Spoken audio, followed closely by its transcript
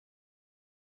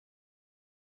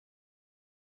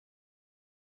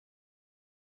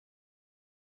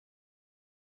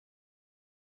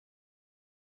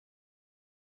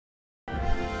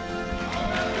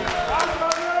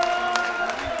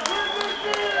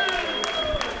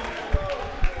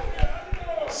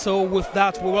So with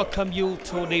that, we welcome you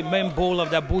to the main bowl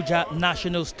of the Abuja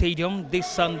National Stadium this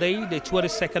Sunday, the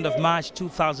 22nd of March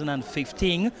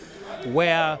 2015,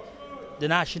 where the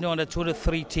National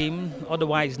Under-23 team,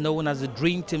 otherwise known as the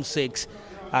Dream Team 6,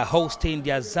 are hosting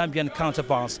their Zambian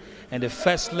counterparts in the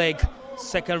first leg,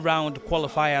 second round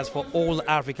qualifiers for All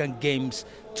African Games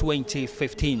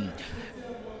 2015.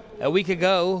 A week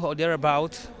ago or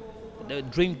thereabout, the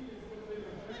Dream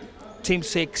Team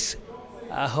 6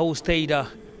 hosted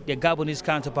their Gabonese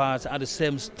counterparts at the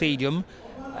same stadium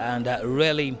and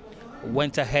really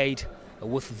went ahead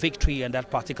with victory in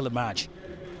that particular match.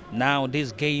 Now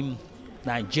this game,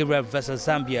 Nigeria versus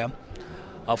Zambia,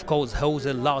 of course holds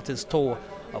a lot in store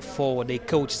for the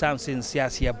coach Samson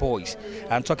Siasia boys.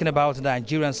 And talking about the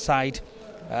Nigerian side,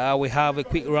 we have a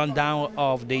quick rundown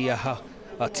of the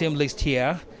team list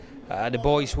here. The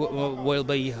boys will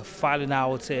be filing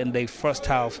out in the first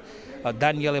half.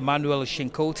 Daniel Emmanuel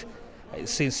Shinkot,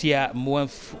 Sincere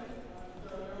Mwenfu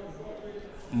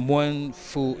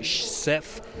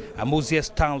Seth, Moses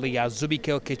Stanley,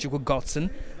 Azubuike, Okechukwu Godson,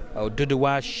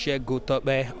 Duduwa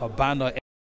Shegutobe, Obano.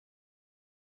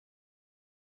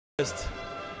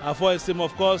 For his team,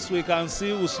 of course, we can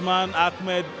see Usman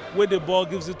Ahmed with the ball,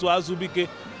 gives it to Azubuike.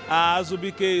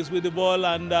 Azubuike is with the ball,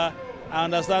 and I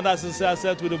understand that Sincere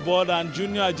set with the ball, and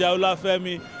Junior Ajaula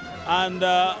Femi and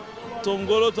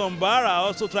Tongolo Tombara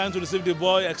also trying to receive the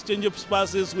ball, exchanging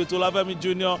passes with Olafemi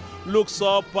Junior, looks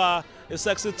up, a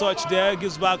sexy touch there,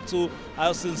 gives back to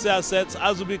Sincere set.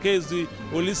 Azubuike is the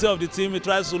Olise of the team. He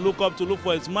tries to look up to look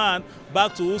for his man,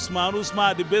 back to Usman.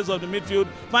 Usman at the base of the midfield,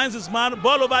 finds his man,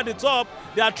 ball over the top.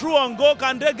 They are through on goal.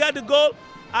 Can they get the goal?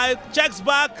 Checks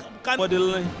back.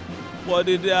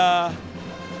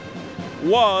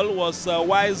 Wall was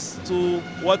wise to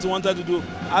what he wanted to do.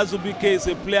 Azubuike is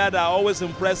a player that always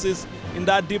impresses in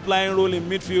that deep lying role in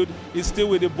midfield. He's still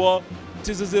with the ball,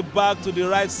 teases it back to the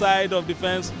right side of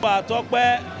defense.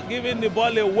 Tokpe giving the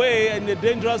ball away in the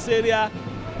dangerous area.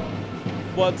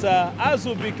 But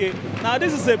Azubuike, now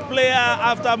this is a player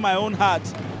after my own heart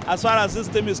as far as this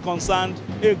team is concerned.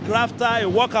 A grafter, a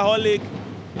workaholic,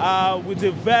 with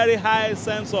a very high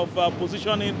sense of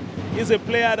positioning. He's a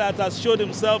player that has showed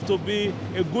himself to be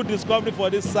a good discovery for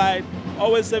this side,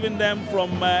 always saving them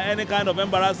from any kind of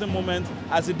embarrassing moment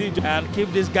as he did. And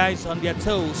keep these guys on their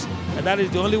toes. And that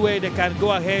is the only way they can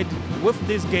go ahead with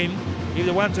this game if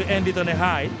they want to end it on a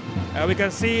high. We can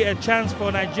see a chance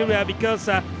for Nigeria because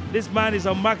this man is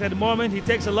unmarked at the moment. He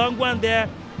takes a long one there.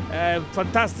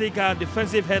 Fantastic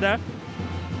defensive header.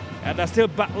 And they're still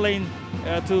battling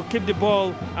to keep the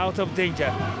ball out of danger.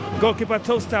 Goalkeeper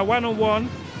Toaster one-on-one.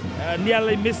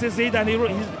 Nearly misses it, and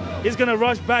he's going to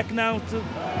rush back now to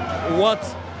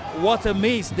what a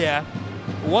miss there.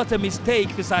 What a mistake,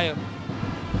 Fisayo.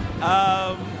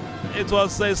 It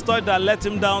was a start that let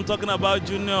him down, talking about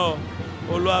Junior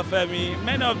Oluwafemi.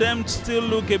 Many of them still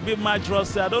look a bit match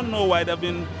rusty. I don't know why. There have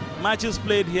been matches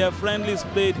played here, friendlies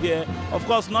played here. Of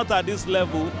course, not at this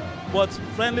level, but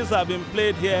friendlies have been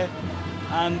played here,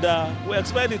 and we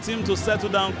expect the team to settle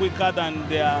down quicker than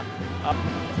they are.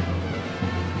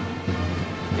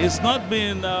 It's not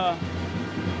been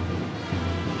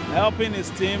helping his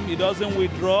team. He doesn't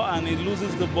withdraw and he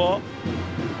loses the ball.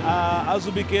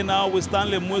 Azubuike now with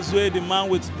Stanley Mwezue, the man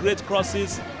with great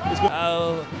crosses.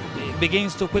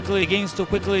 Begins to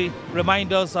quickly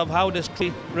remind us of how they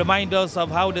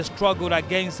struggled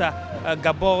against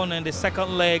Gabon in the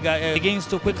second leg. Begins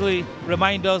to quickly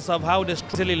remind us of how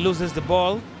they loses the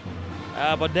ball,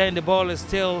 but then the ball is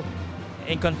still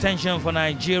in contention for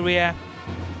Nigeria.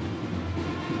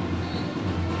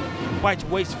 Quite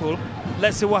wasteful.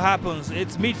 Let's see what happens.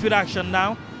 It's midfield action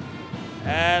now,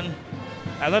 and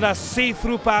another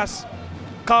see-through pass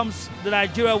comes the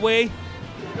Nigeria way.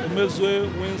 Mwezue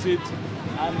wins it,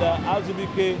 and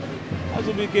Azubuike,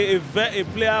 a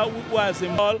player who has a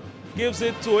ball, gives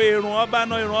it to Irun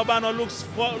Obano. Irun Obano looks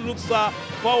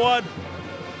forward.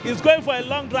 He's going for a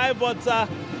long drive, but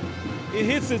he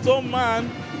hits his own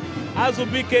man.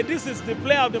 Azubuike, this is the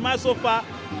player of the match so far.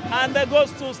 And that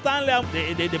goes to Stanley.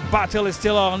 The battle is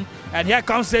still on, and here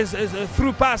comes a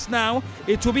through pass now.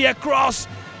 It will be a cross.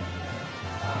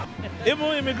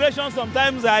 Even immigration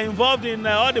sometimes are involved in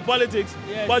all the politics.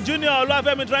 Yes. But Junior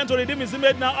Olafemi trying to redeem his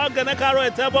image now. Ogenekaro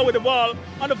a table with the ball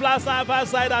on the far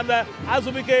side, and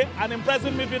Azubuike, an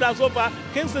impressive midfielder so far.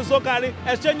 Kingston Sokari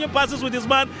exchanging passes with his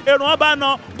man.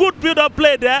 Erobano, good build-up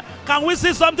play there. Can we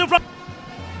see something from?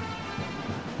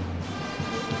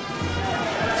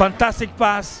 Fantastic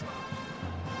pass.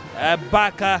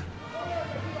 Back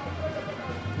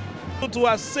to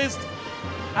assist,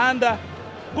 and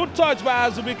good touch by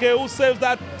Azubuike, who saves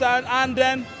that and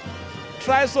then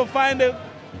tries to find a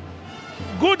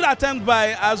Good attempt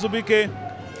by Azubike.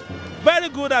 Very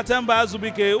good attempt by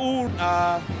Azubike, who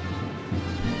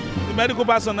the medical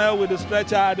personnel with the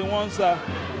stretcher are the ones to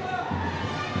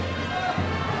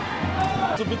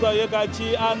Peter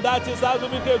Yekachi, and that is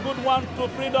Azubike. Good one to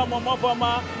freedom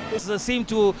Omofoma. They seem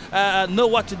to know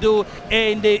what to do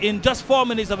in just 4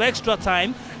 minutes of extra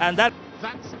time, and that's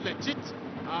legit.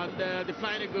 And the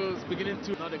Flying Eagles beginning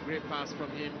to not a great pass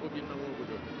from him.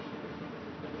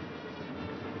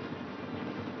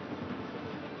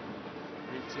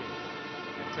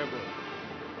 Table.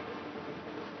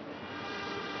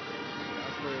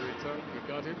 That's for a return, he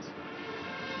got it.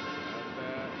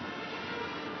 And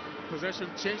possession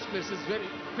changed places very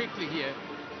quickly here.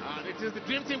 And it is the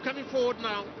Dream Team coming forward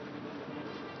now.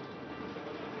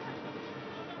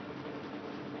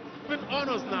 Even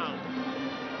honors now.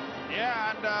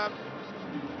 Yeah, and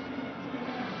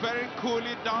very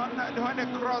coolly done. When the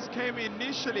cross came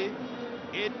initially,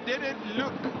 it didn't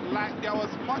look like there was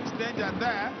much danger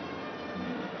there.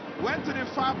 Went to the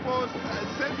far post,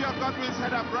 Xavier Godwin's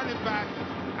header brought it back.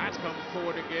 Has come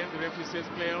forward again, the referee says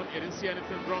play on. He didn't see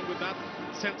anything wrong with that.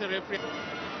 Center referee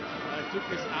took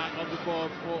his eye off the ball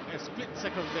for a split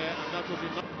second there, and that was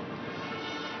enough.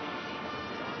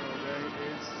 There he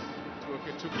is, to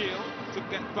Okechukwu to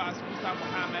get past Musa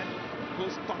Mohammed,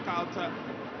 who stuck out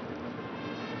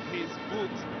his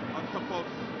boot on top of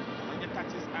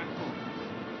Onyekachi's ankle.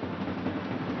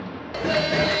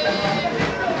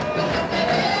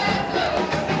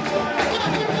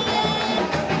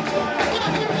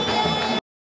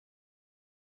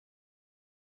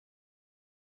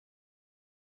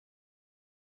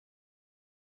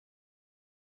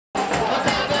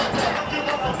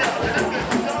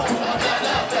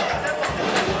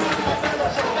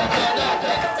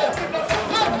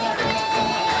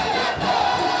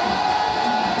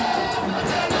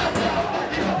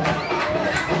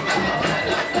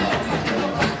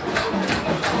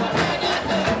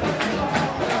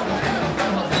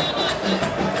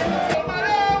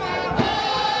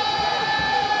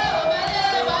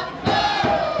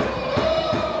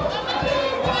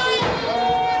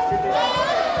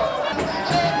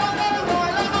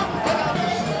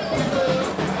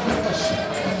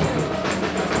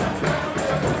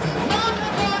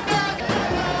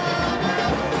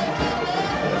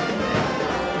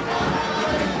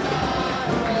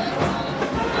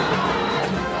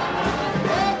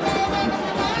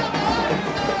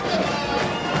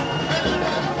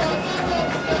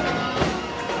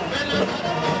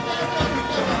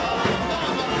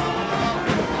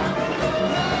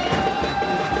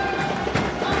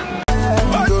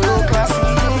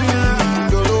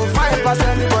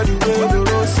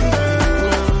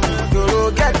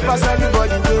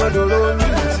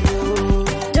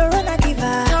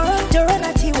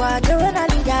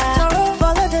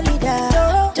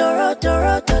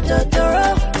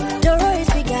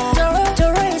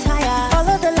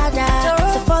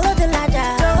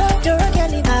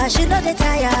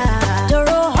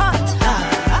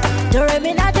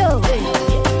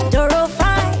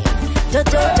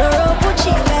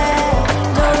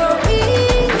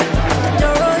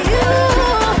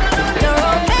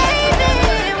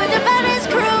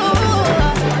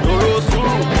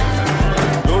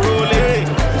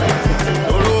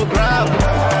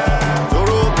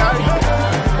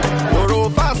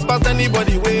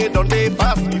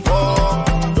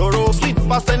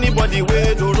 Anybody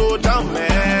way Doro jam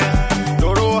man,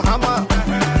 Doro hammer,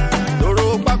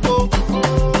 Doro bako,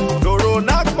 Doro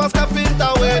knock pass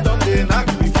carpenter way don't they knock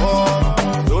before,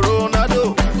 Doro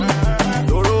nado,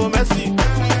 Doro Messi,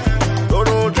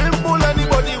 Doro dribble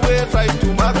anybody way try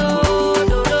to mark.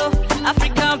 Doro,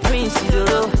 African prince,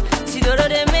 see Doro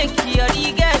they make you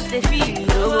the girls they feel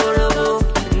Doro,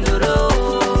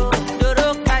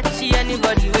 Doro catch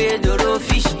anybody way Doro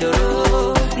fish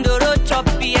Doro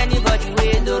choppy anybody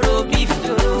way Doro beef,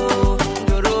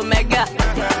 Doro mega,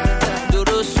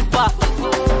 Doro super,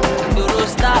 Doro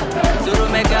star, Doro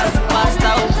mega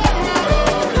superstar.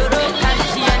 Doro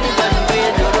catch anybody way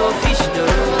Doro fish,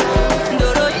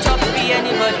 Doro choppy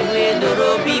anybody way Doro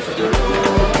beef, Doro.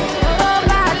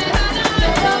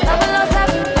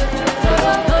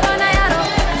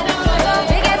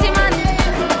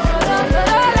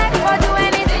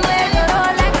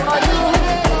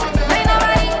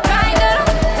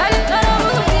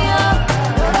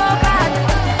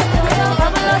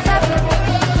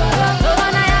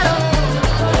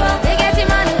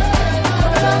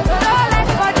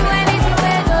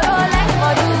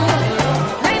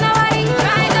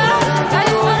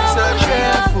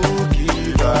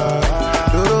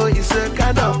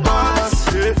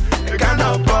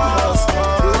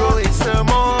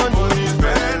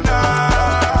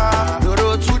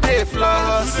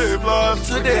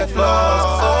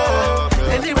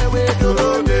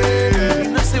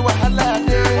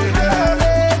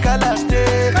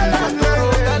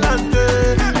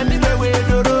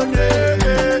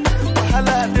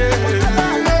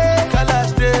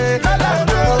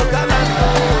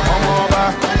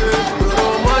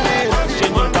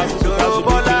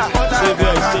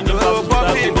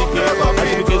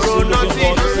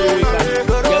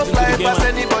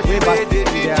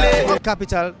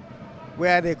 capital,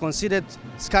 where they conceded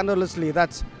scandalously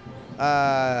that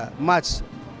match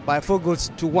by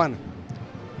 4-1.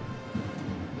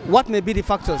 What may be the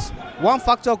factors? One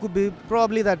factor could be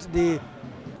probably that the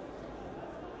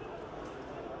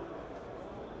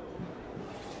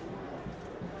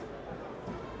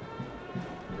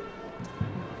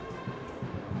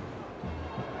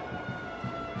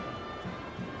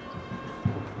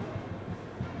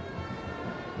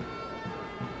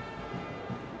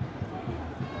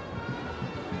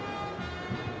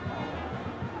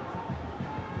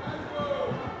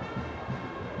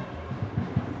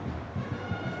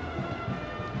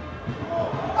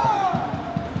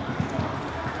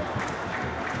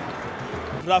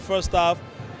that first half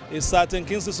is certain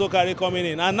Kingsley Sokari coming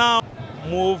in, and now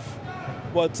move,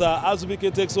 but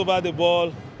Azubike takes over the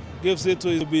ball, gives it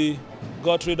to be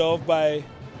got rid of by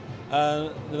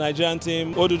the Nigerian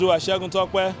team. Odudu Ashegun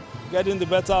Tokwe getting the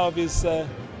better of his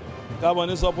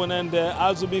Gabonese opponent there.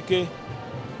 Azubike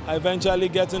eventually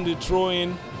getting the throw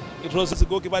in. It was the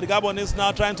goalkeeper. The Gabonese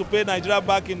now trying to pay Nigeria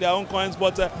back in their own coins,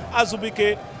 but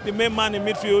Azubike, the main man in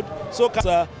midfield, so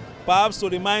perhaps to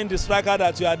remind the striker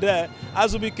that you are there.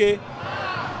 Azubike,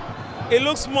 it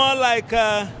looks more like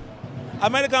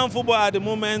American football at the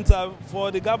moment for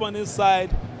the Gabonese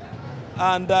side,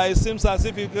 and it seems as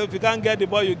if you can't get the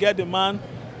ball, you get the man,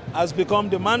 has become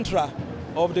the mantra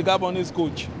of the Gabonese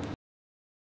coach.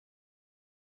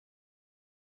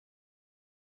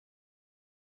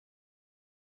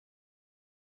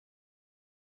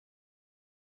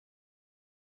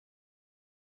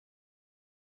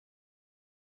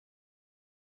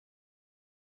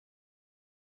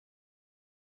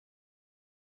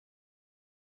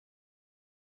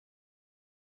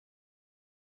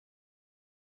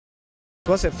 It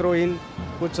was a throw-in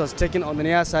which was taken on the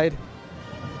near side.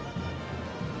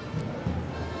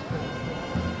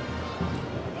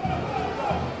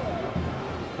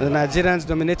 The Nigerians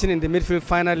dominating in the midfield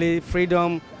finally.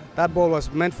 Freedom, that ball was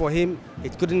meant for him.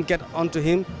 It couldn't get onto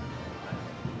him.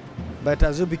 But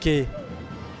Azubike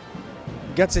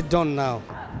gets it done now.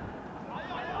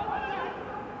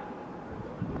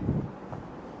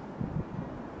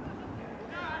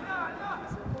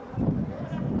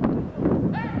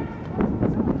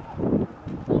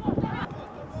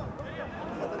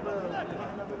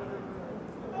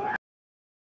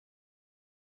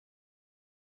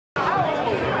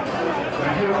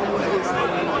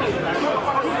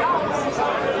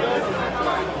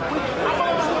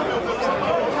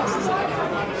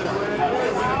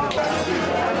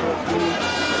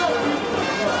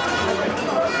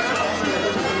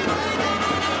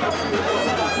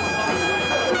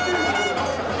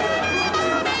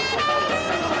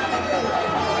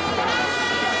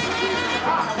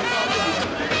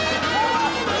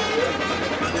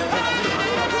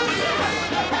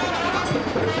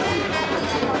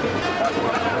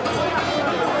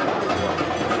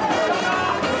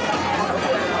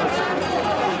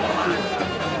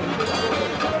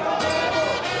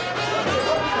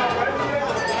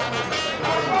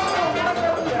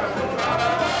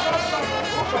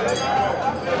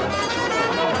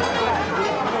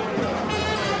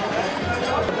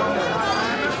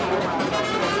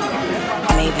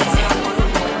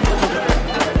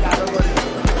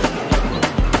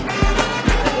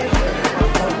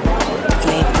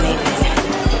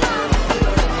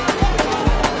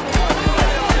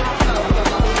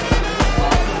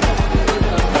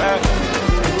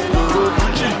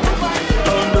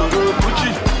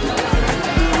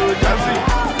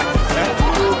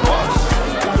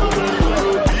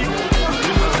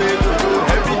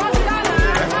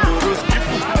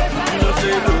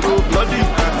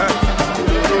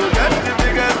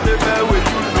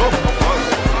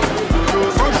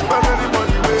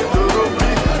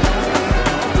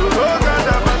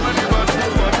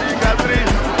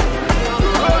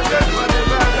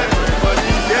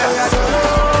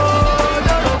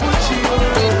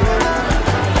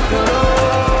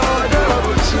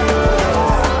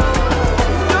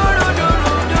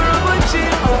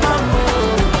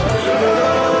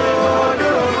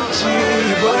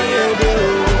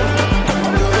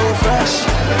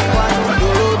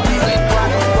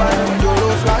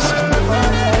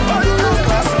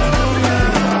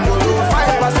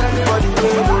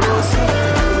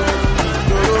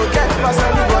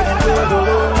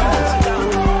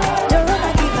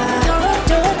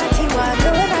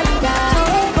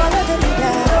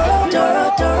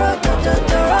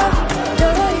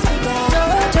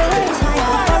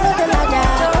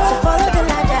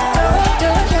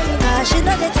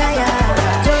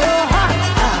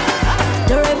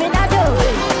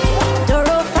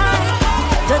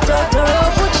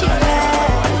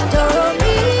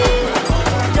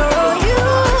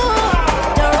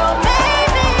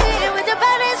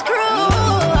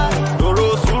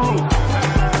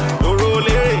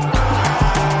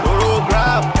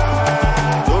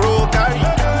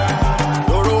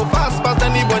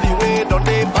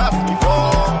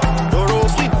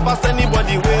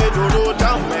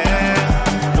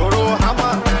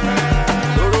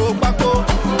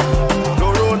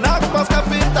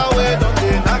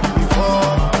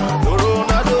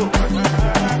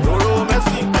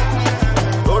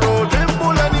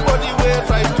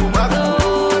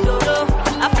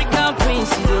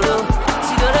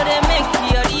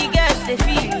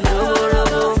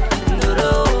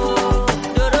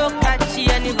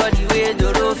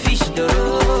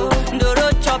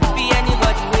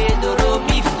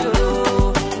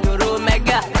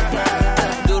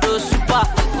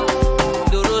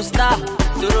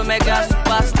 Doro mega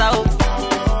superstar.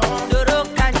 Doro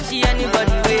catchy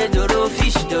anybody way. Doro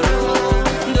fish Doro.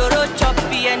 Doro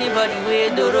choppy anybody way.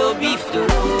 Doro beef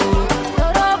Doro.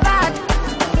 Doro bad.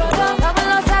 Doro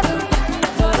 007.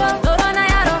 Doro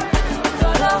Nayaro.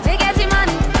 Doro they get him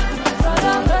money.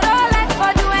 Doro like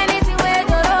for do anything way.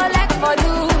 Doro like for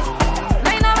do.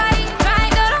 Ain't nobody try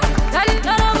Doro.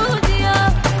 Doro good yo.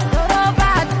 Doro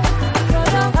bad.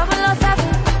 Doro 007.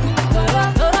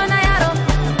 Doro Nayaro.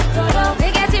 Doro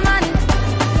they get him money.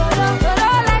 Doro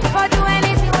like for do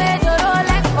anything way. Doro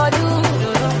like for do.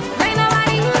 Ain't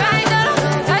nobody try Doro.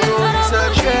 Doro is a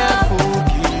careful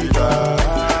giver.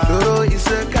 Doro is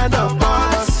a kind of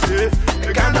boss,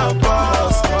 a kind of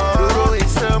boss. Doro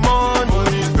is a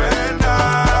money spender.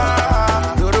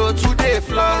 Doro today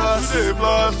floss,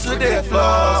 today floss.